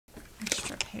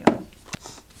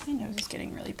My nose is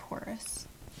getting really porous.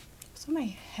 So my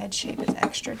head shape is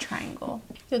extra triangle.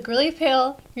 You look really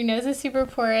pale, your nose is super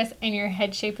porous, and your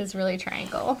head shape is really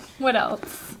triangle. What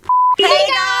else? Hey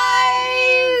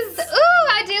guys! Ooh,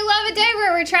 I do love a day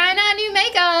where we're trying out new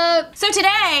makeup. So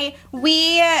today,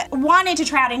 we wanted to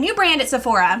try out a new brand at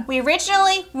Sephora. We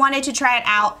originally wanted to try it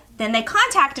out. Then they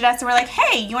contacted us and were like,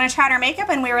 hey, you want to try out our makeup?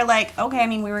 And we were like, okay, I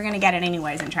mean, we were going to get it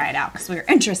anyways and try it out because we were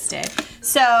interested.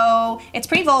 So it's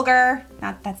Pretty Vulgar.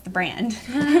 That's the brand.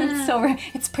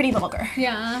 It's Pretty Vulgar.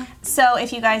 Yeah. So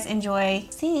if you guys enjoy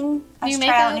seeing us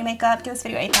try out new makeup, give this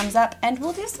video a thumbs up and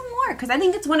we'll do some more because I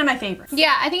think it's one of my favorites.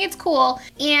 Yeah, I think it's cool.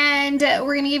 And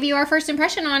we're going to give you our first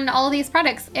impression on all of these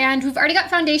products. And we've already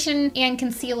got foundation and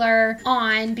concealer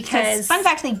on because... Fun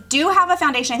fact, they do have a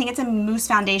foundation. I think it's a mousse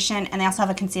foundation and they also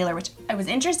have a concealer, which I was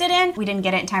interested in. We didn't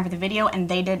get it in time for the video and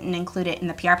they didn't include it in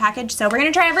the PR package. So we're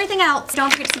gonna try everything else.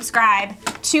 Don't forget to subscribe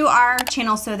to our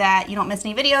channel so that you don't miss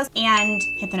any videos and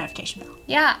hit the notification bell.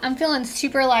 Yeah, I'm feeling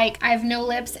super like I have no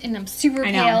lips and I'm super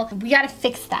pale. We gotta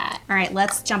fix that. All right,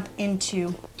 let's jump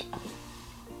into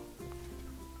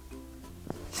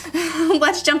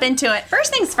let's jump into it.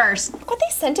 First things first, look what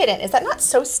they sent it in. Is that not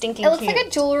so stinking cute? It looks like a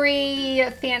jewelry,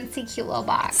 fancy, cute little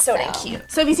box. So dang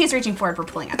cute. So if you see us reaching forward, we're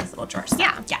pulling out this little drawer. So,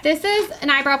 yeah. This is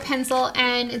an eyebrow pencil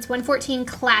and it's 114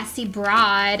 Classy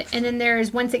Broad and then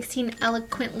there's 116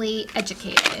 Eloquently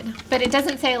Educated. But it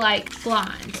doesn't say like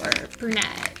blonde or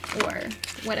brunette or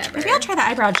whatever. Maybe I'll try the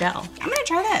eyebrow gel. I'm gonna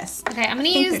try this. Okay, I'm gonna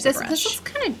use this. This looks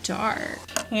kind of dark.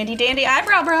 Handy dandy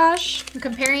eyebrow brush. I'm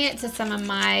comparing it to some of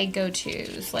my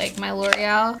go-tos, like my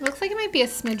L'Oreal. It looks like it might be a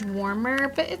smidge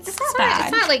warmer, but it's not bad.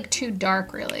 It's not like too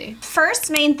dark, really. First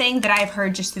main thing that I've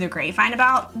heard just through the grapevine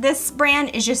about this brand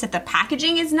is just that the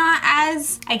packaging is not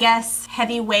as, I guess,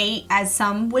 heavyweight as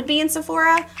some would be in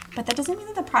Sephora, but that doesn't mean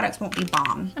that the products won't be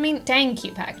bomb. I mean, dang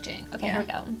cute packaging. Okay, here we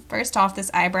go. First off,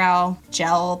 this eyebrow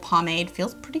gel pomade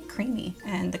feels pretty creamy,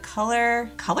 and the color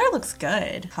looks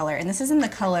good. And this is in the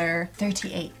color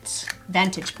 38,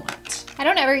 Vantage Point. I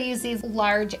don't ever use these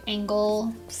large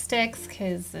angle sticks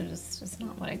because it's just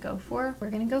not what I go for. We're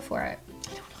gonna go for it.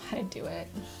 I don't know how to do it.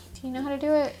 Do you know how to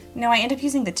do it? No, I end up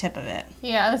using the tip of it.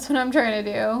 Yeah, that's what I'm trying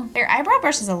to do. Their eyebrow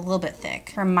brush is a little bit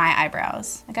thick for my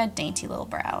eyebrows. I got dainty little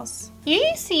brows. You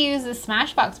used to use the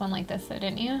Smashbox one like this though,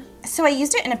 didn't you? So I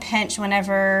used it in a pinch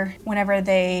whenever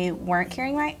they weren't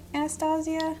carrying my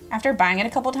Anastasia. After buying it a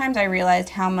couple times, I realized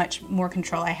how much more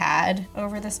control I had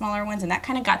over the smaller ones, and that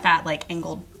kind of got that like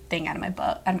angled thing out of my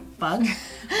bug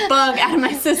out of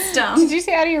my system. Did you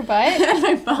say out of your butt? Out of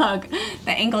my bug.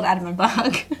 That angled out of my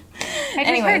bug. I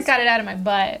just heard got it out of my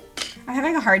butt. I'm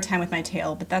having a hard time with my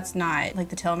tail, but that's not, like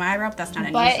the tail of my eyebrow, but that's not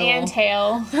unusual. Butt and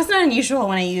tail. That's not unusual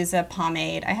when I use a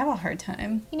pomade. I have a hard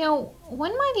time. You know,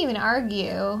 one might even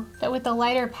argue that with the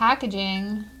lighter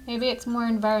packaging, maybe it's more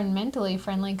environmentally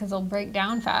friendly because it'll break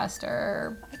down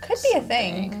faster. It could be a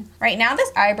thing. Right now,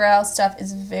 this eyebrow stuff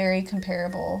is very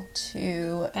comparable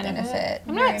to Benefit.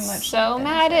 I'm not so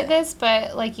mad at this,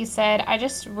 but like you said, I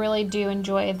just really do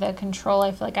enjoy the control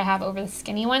I feel like I have over the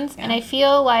skinny ones. Yeah. And I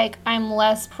feel like I'm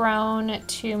less prone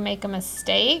to make a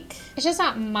mistake. It's just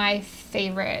not my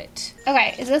favorite.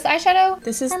 Okay, is this eyeshadow?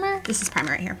 This is primer? This is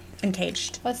primer right here.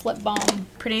 Uncaged. What's lip balm?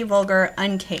 Pretty Vulgar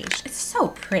Uncaged. It's so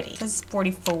pretty. This is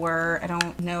 44. I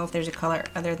don't know if there's a color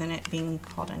other than it being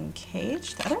called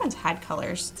Uncaged. The other ones had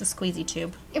colors. It's a squeezy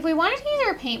tube. If we wanted to use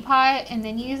our paint pot and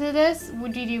then use this,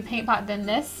 would you do paint pot then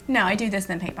this? No, I do this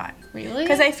then paint pot. Really?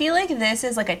 Because I feel like this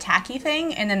is like a tacky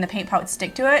thing and then the paint pot would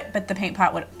stick to it, but the paint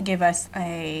pot would give us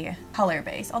a color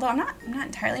base. Although I'm not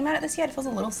entirely mad at this yet. It feels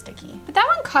a little sticky. But that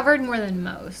one covered more than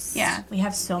most. Yeah. We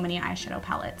have so many eyeshadow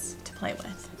palettes to play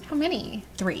with. How many?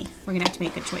 3. We're gonna have to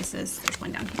make good choices. There's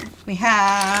one down here. We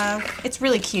have, it's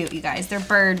really cute, you guys. They're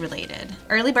bird related.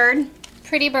 Early Bird.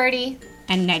 Pretty Birdie.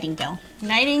 And Nightingale.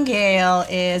 Nightingale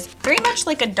is very much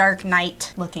like a dark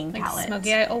night looking palette.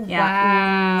 Smoky eye. Oh, yeah.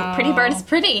 Wow. Ooh, Pretty Bird is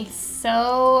pretty.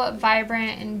 So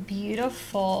vibrant and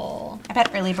beautiful. I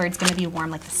bet Early Bird's gonna be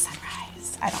warm like the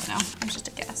sunrise. I don't know. It's just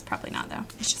a guess. Probably not though.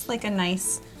 It's just like a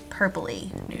nice purpley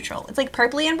neutral. It's like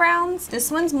purpley and browns. This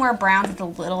one's more browns with a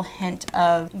little hint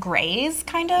of grays,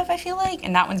 kind of, I feel like.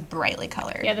 And that one's brightly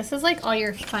colored. Yeah, this is like all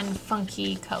your fun,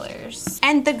 funky colors.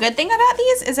 And the good thing about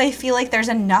these is I feel like there's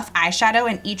enough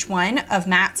eyeshadow in each one of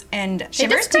mattes and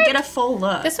shimmers to get a full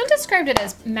look. This one described it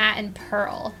as matte and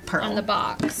pearl on the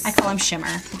box. I call them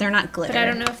shimmer. They're not glitter. But I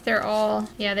don't know if they're all,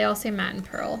 yeah, they all say matte and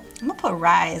pearl. I'm gonna put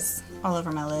Rise all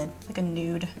over my lid, like a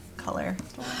nude color.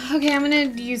 Okay, I'm gonna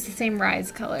use the same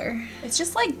Rise color. It's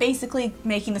just like basically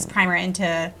making this primer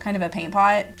into kind of a paint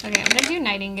pot. Okay, I'm gonna do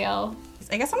Nightingale.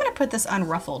 I guess I'm gonna put this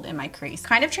unruffled in my crease.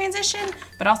 Kind of transition,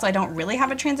 but also I don't really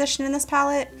have a transition in this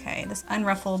palette. Okay, this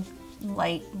unruffled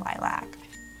light lilac.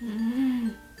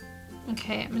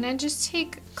 Okay, I'm gonna just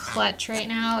take Clutch right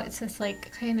now. It's this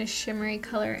like kind of shimmery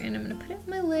color, and I'm gonna put it on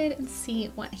my lid and see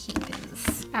what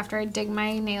happens after I dig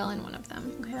my nail in one of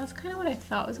them. Okay, that's kind of what I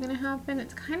thought was gonna happen.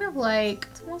 It's kind of like,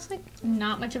 it's almost like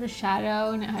not much of a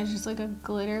shadow, and it has just like a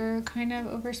glitter kind of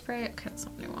overspray. Okay, that's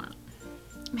not what I want.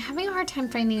 I'm having a hard time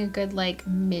finding a good like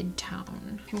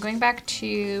mid-tone. I'm going back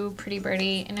to Pretty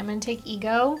Birdie, and I'm gonna take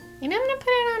Ego, and I'm gonna put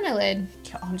it on my lid.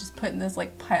 I'm just putting this,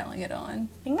 like piling it on.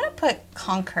 I'm gonna put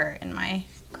Conquer in my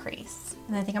crease.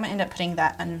 And I think I'm gonna end up putting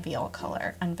that Unveil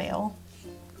color. Unveil.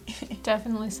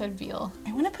 Definitely said veal.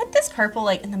 I wanna put this purple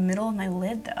like in the middle of my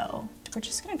lid though. We're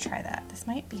just gonna try that. This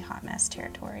might be hot mess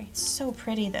territory. It's so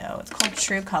pretty though. It's called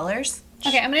True Colors.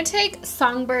 Okay, I'm gonna take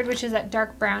Songbird, which is that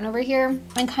dark brown over here,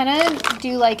 and kind of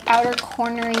do like outer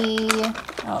cornery.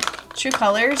 Oh, True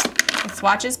Colors. The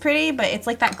swatch is pretty, but it's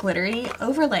like that glittery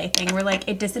overlay thing where like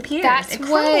it disappears. That's it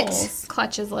what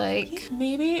Clutch is like.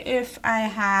 Maybe if I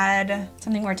had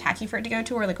something more tacky for it to go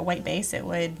to, or like a white base, it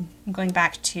would. I'm going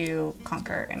back to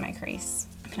Conquer in my crease.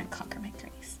 I'm gonna conquer my crease.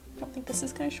 I don't think this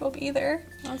is gonna show up either.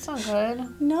 That's not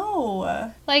good.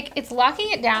 No. Like, it's locking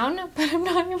it down, but I'm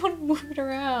not able to move it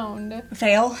around.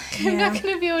 Fail. I'm not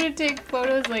gonna be able to take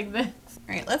photos like this.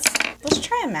 All right, let's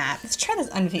try a matte. Let's try this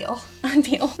Unveil.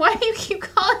 Unveil. Why do you keep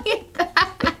calling it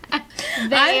that?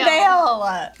 Unveil.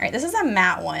 All right, this is a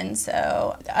matte one.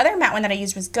 So the other matte one that I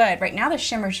used was good. Right now the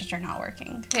shimmers just are not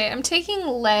working. Okay, I'm taking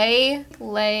Lay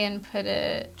and put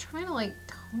it, trying to like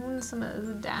tone some of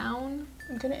this down.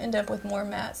 I'm gonna end up with more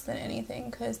mattes than anything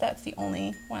because that's the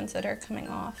only ones that are coming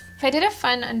off. If I did a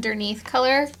fun underneath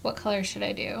color, what color should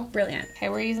I do? Brilliant. Okay,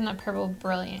 we're using the purple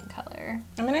brilliant color.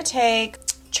 I'm gonna take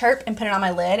Chirp and put it on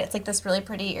my lid. It's like this really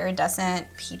pretty iridescent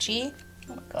peachy.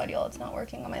 Oh my god, y'all, it's not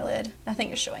working on my lid.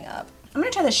 Nothing is showing up. I'm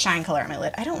gonna try the shine color on my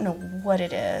lid. I don't know what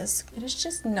it is. It is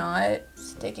just not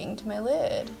sticking to my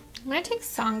lid. I'm gonna take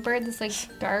Songbird, this like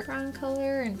dark brown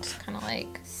color, and just kind of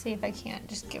like see if I can't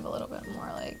just give a little bit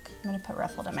more like. I'm gonna put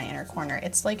Ruffled in my inner corner.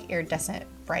 It's like iridescent,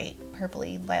 bright,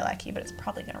 purpley, lilac-y, but it's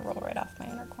probably gonna roll right off my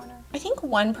inner corner. I think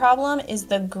one problem is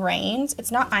the grains. It's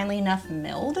not finely enough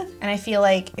milled, and I feel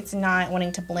like it's not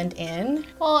wanting to blend in.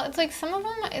 Well, it's like some of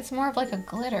them, it's more of like a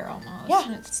glitter almost.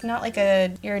 Yeah, it's not like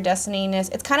a iridescent-ness.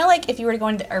 It's kind of like if you were to go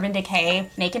into Urban Decay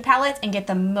naked palettes and get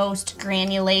the most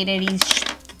granulated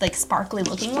like sparkly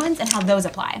looking ones and have those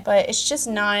apply. But it's just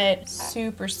not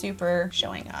super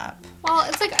showing up. Well,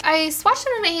 it's like I swatched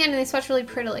them in my hand and they swatch really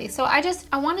prettily. So I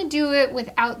want to do it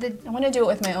without the... I want to do it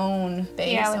with my own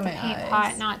base on with my the paint eyes.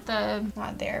 pot, not the...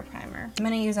 Not their primer. I'm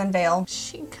gonna use Unveil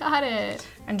She got it.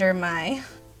 under my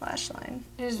lash line.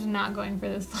 I'm just not going for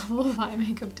this level of eye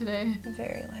makeup today.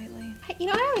 Very lightly. You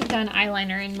know, I haven't done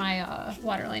eyeliner in my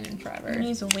waterline in forever. I'm gonna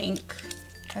use a Wink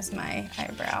as my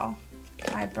eyebrow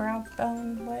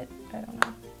bone. What? I don't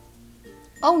know.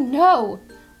 Oh no!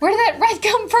 Where did that red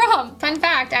come from? Fun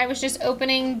fact, I was just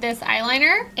opening this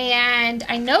eyeliner and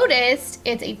I noticed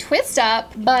it's a twist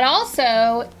up, but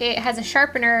also it has a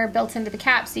sharpener built into the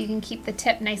cap so you can keep the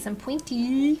tip nice and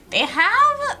pointy. They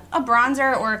have a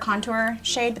bronzer or a contour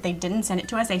shade, but they didn't send it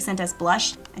to us. They sent us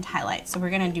blush and highlight, so we're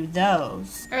gonna do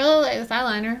those. I really like this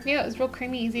eyeliner. Yeah, it was real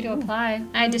creamy, easy to apply.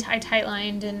 I tight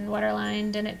lined and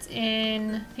waterlined, and it's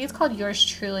in, I think it's called Yours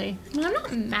Truly. I mean, I'm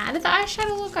not mad at the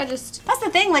eyeshadow look, That's the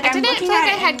thing, like I I'm didn't looking feel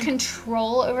like at I had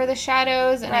control over the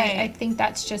shadows, and Right. I think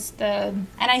that's just the...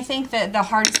 And I think that the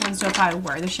hardest ones to apply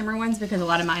were the shimmer ones because a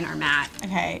lot of mine are matte.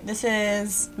 Okay, this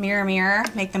is Mirror Mirror,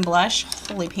 Make Them Blush,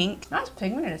 Holy Pink. Not as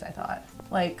pigmented as I thought.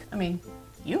 Like, I mean,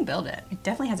 you can build it. It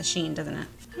definitely has a sheen, doesn't it?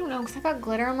 I don't know, because I got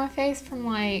glitter on my face from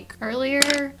like earlier.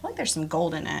 I feel like there's some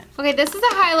gold in it. Okay, this is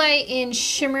a highlight in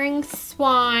Shimmering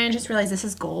Swan. I just realized this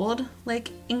is gold, like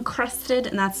encrusted,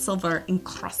 and that's silver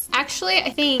encrusted. Actually,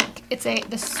 I think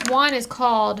the swan is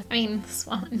called,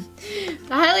 swan.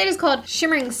 The highlight is called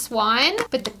Shimmering Swan,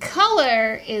 but the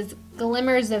color is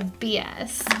Glimmers of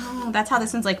BS. Oh, that's how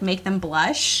this one's like Make Them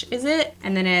Blush, is it?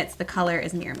 And then the color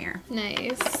is Mirror Mirror.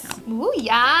 Nice. Ooh,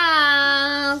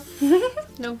 yeah.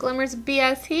 No Glimmers of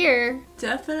BS here.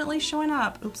 Definitely showing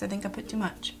up. Oops, I think I put too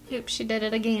much. Oops, she did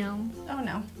it again. Oh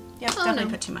no. Yep, Oh, definitely no.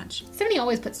 put too much. Stefanie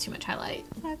always puts too much highlight.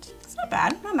 But it's not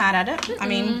bad. I'm not mad at it. I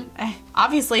mean,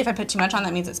 obviously if I put too much on,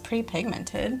 that means it's pretty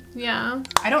pigmented. Yeah.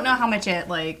 I don't know how much it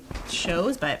like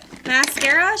shows, but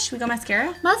mascara. Should we go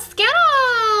mascara?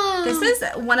 Mascara! This is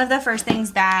one of the first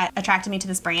things that attracted me to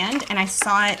this brand, and I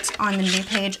saw it on the new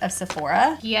page of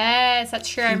Sephora. Yes, that's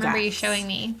true. I remember you showing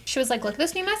me. She was like, look at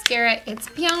this new mascara. It's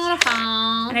beautiful.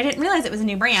 And I didn't realize it was a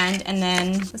new brand, and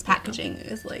then this packaging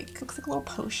is like, looks like a little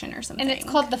potion or something. And it's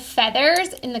called The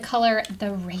Feathers in the color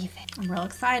The Raven. I'm real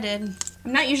excited.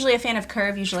 I'm not usually a fan of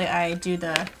Curve. Usually I do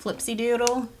the flipsy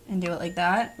doodle and do it like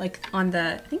that. Like on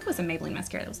the, I think it was a Maybelline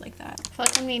mascara that was like that. I feel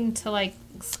like I need to like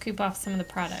scoop off some of the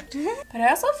product. But I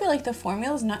also feel like the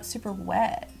formula is not super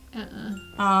wet.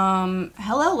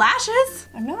 Hello Lashes.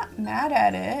 I'm not mad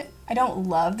at it. I don't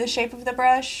love the shape of the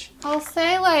brush. I'll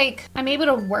say like I'm able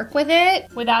to work with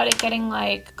it without it getting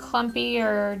like clumpy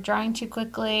or drying too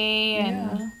quickly.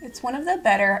 And yeah, it's one of the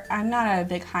better, I'm not a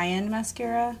big high-end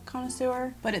mascara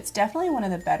connoisseur, but it's definitely one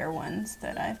of the better ones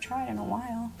that I've tried in a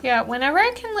while. Yeah, whenever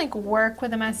I can like work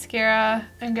with a mascara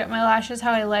and get my lashes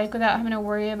how I like without having to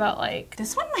worry about like...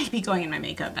 This one might be going in my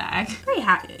makeup bag. Very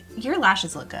happy. Your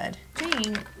lashes look good.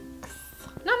 Thanks.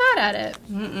 Not mad at it.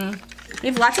 We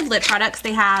have lots of lip products.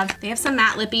 They have some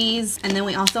matte lippies, and then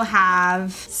we also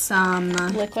have some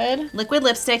liquid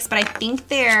lipsticks, but I think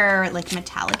they're like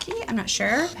metallic-y. I'm not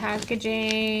sure.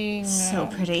 Packaging. So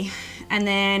pretty. And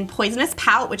then Poisonous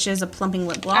Pout, which is a plumping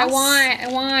lip gloss. I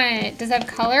want. Does it have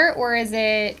color or is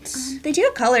it? They do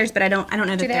have colors, but I don't know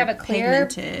that they they're have a clear?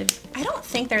 pigmented. I don't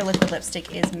think their liquid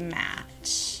lipstick is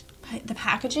matte. The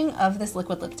packaging of this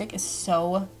liquid lipstick is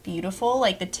so beautiful.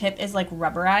 Like the tip is like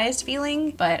rubberized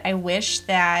feeling, but I wish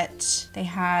that they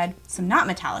had some not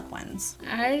metallic ones.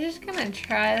 I'm just gonna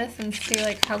try this and see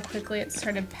like how quickly it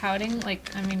started pouting,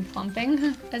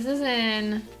 plumping. This is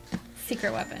in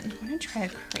Secret Weapon. I'm gonna try a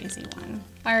crazy one.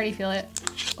 I already feel it.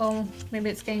 Oh, maybe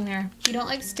it's getting there. If you don't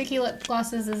like sticky lip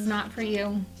glosses, this is not for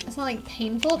you. It's not like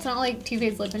painful. It's not like Too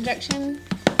Faced lip injection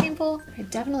painful. I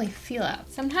definitely feel it.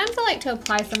 Sometimes I like to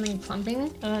apply something plumping.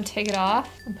 I'm gonna take it off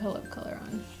and put lip color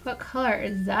on. What color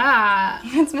is that?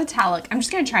 It's metallic. I'm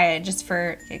just gonna try it just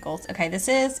for giggles. Okay, this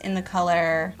is in the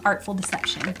color Artful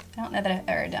Deception. I don't know that I've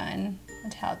ever done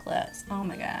metallic lips. Oh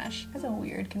my gosh. It has a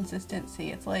weird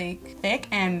consistency. It's like thick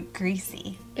and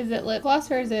greasy. Is it lip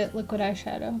gloss or is it liquid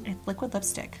eyeshadow? It's liquid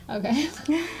lipstick. Okay.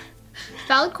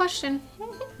 Valid question.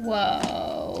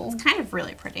 Whoa. It's kind of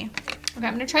really pretty. Okay,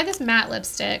 I'm gonna try this matte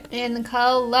lipstick in the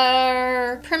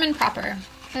color Prim and Proper.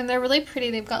 And they're really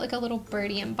pretty. They've got like a little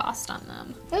birdie embossed on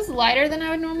them. This is lighter than I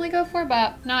would normally go for,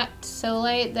 but not so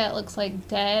light that it looks like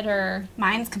dead or...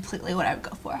 Mine's completely what I would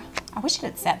go for. I wish it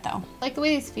had set though. I like the way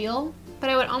these feel, but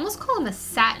I would almost call them a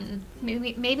satin.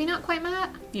 Maybe not quite matte.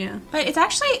 Yeah. But it's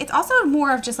also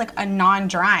more of just like a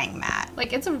non-drying matte.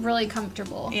 Like it's really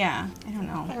comfortable. Yeah. I don't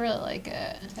know. I really like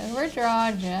it.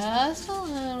 Overdraw just a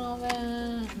little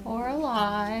bit or a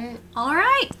lot. All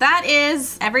right. That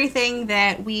is everything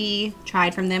that we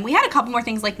tried from them. We had a couple more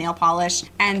things like nail polish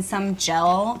and some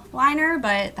gel liner,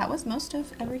 but that was most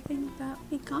of everything that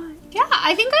we got. Yeah,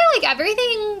 I think I like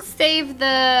everything save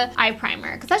the eye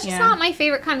primer because that's just not my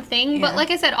favorite kind of thing. Yeah. But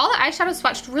like I said, all the eyeshadows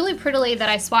swatched really prettily that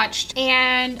I swatched,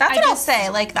 and that's what I'll say.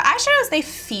 Like the eyeshadows, they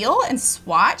feel and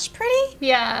swatch pretty.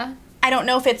 Yeah. I don't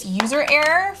know if it's user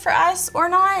error for us or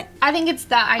not. I think it's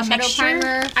the eyeshadow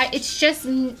primer. It's just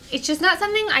not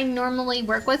something I normally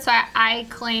work with, so I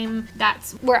claim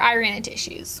that's where I ran into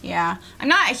issues. Yeah. I'm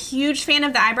not a huge fan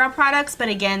of the eyebrow products, but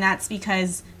again, that's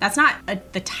because that's not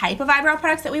the type of eyebrow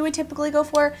products that we would typically go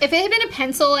for. If it had been a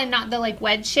pencil and not the like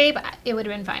wedge shape, it would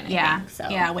have been fine, I think, so.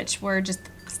 Yeah, which were just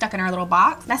stuck in our little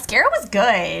box. Mascara was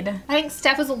good. I think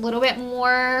Steph was a little bit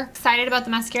more excited about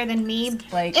the mascara than me. And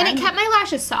it kept my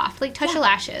lashes soft, like touch of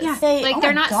lashes. Yeah,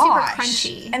 they're not super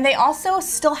crunchy. And they also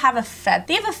still have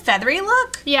they have a feathery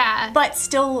look. Yeah. But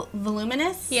still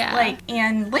voluminous. Yeah.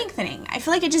 And lengthening. I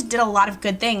feel like it just did a lot of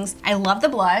good things. I love the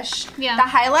blush. Yeah. The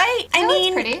highlight. I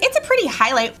mean, pretty. It's a pretty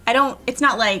highlight. It's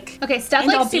not like okay, Steph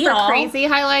like super crazy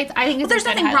highlights. I think there's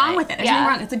nothing wrong with it. There's nothing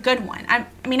wrong. It's a good one.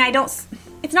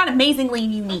 It's not amazingly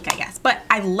unique, I guess, but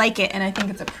I like it and I think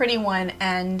it's a pretty one,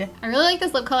 and I really like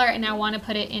this lip color and I want to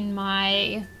put it in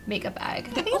my makeup bag.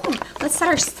 Let's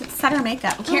set our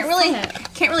makeup. We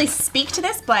can't really speak to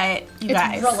this, but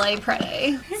guys. It's really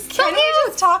pretty. Can we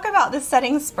just talk about the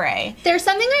setting spray? There's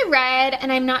something I read,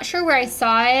 and I'm not sure where I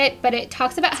saw it, but it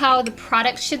talks about how the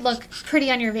product should look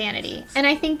pretty on your vanity. And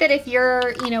I think that if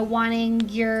you're, wanting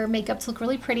your makeup to look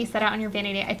really pretty set out on your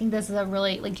vanity, I think this is a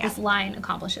really, this line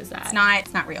accomplishes that.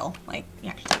 It's not real. I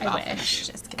wish.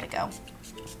 Just give it a go.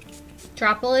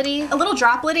 Droplet-y? A little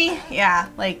droplet-y, yeah.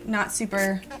 Not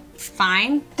super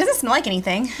fine. Doesn't smell like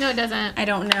anything. No, it doesn't. I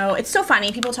don't know. It's so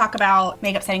funny. People talk about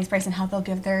makeup setting sprays and how they'll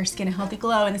give their skin a healthy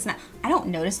glow and this and that. I don't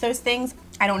notice those things.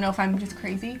 I don't know if I'm just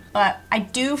crazy, but I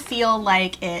do feel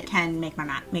like it can make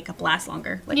my makeup last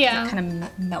longer. Like, yeah. It kind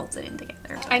of melts it in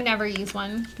together. I never use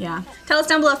one. Yeah. Tell us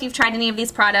down below if you've tried any of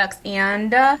these products,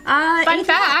 and fun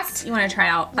fact, you want to try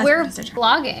out. We're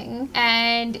vlogging,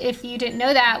 and if you didn't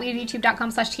know that, we have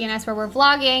youtube.com/TNS where we're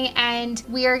vlogging, and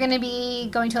we are going to be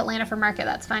going to Atlanta for market.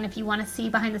 That's fine if you want to see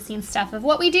behind the scenes stuff of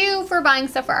what we do for buying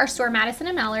stuff for our store, Madison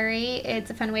and Mallory.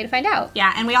 It's a fun way to find out.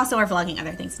 Yeah, and we also are vlogging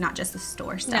other things, not just the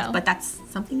store stuff, No. but that's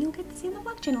something you'll get to see on the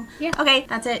vlog channel. Yeah. Okay,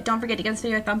 that's it. Don't forget to give this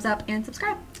video a thumbs up and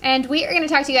subscribe. And we are going to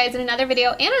talk to you guys in another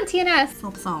video and on TNS.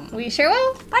 Hope so. We sure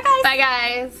will. Bye, guys. Bye,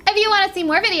 guys. If you want to see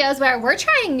more videos where we're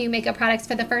trying new makeup products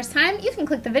for the first time, you can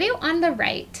click the video on the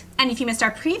right. And if you missed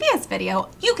our previous video,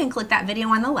 you can click that video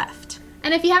on the left.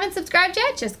 And if you haven't subscribed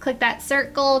yet, just click that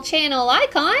circle channel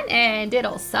icon and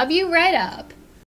it'll sub you right up.